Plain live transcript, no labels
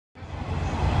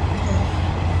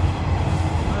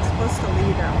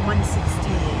leave at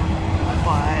 1:16,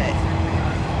 but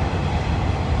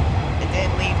it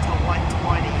didn't leave till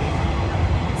 1:20.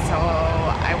 So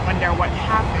I wonder what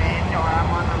happened, or I'm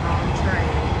on the wrong train.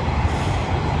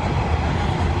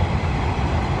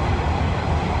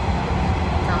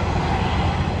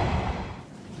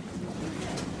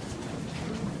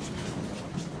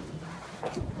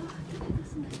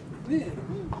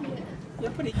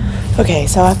 Okay,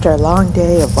 so after a long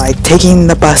day of like taking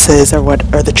the buses or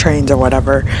the trains or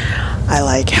whatever, I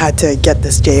like had to get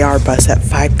this JR bus at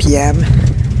 5 p.m.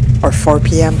 or 4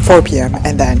 p.m.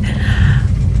 And then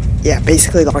yeah,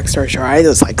 basically long story short, I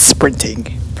was like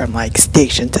sprinting from like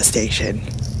station to station,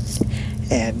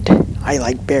 and I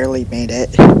like barely made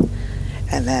it.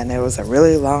 And then it was a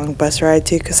really long bus ride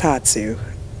to Kusatsu.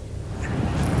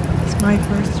 It's my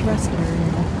first restaurant.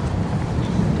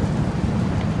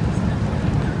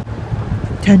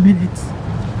 10 minutes.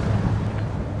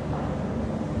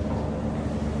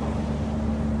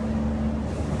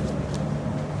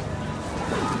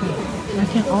 Why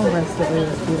can't all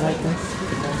restaurants be like this?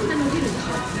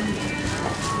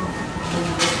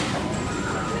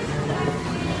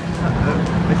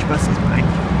 Which bus is mine?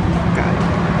 Got it.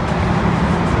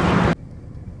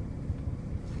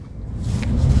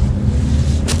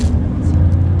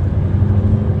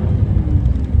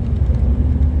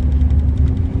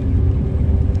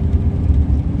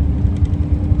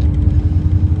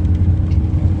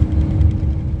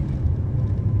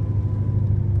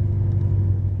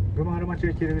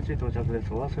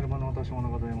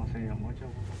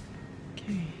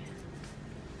 Okay.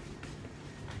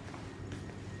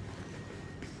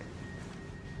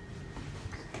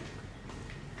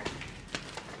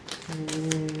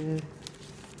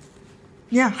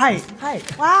 Yeah, hi.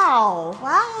 Wow.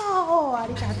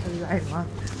 Arigatou gozaimasu.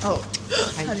 Oh,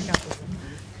 arigatou.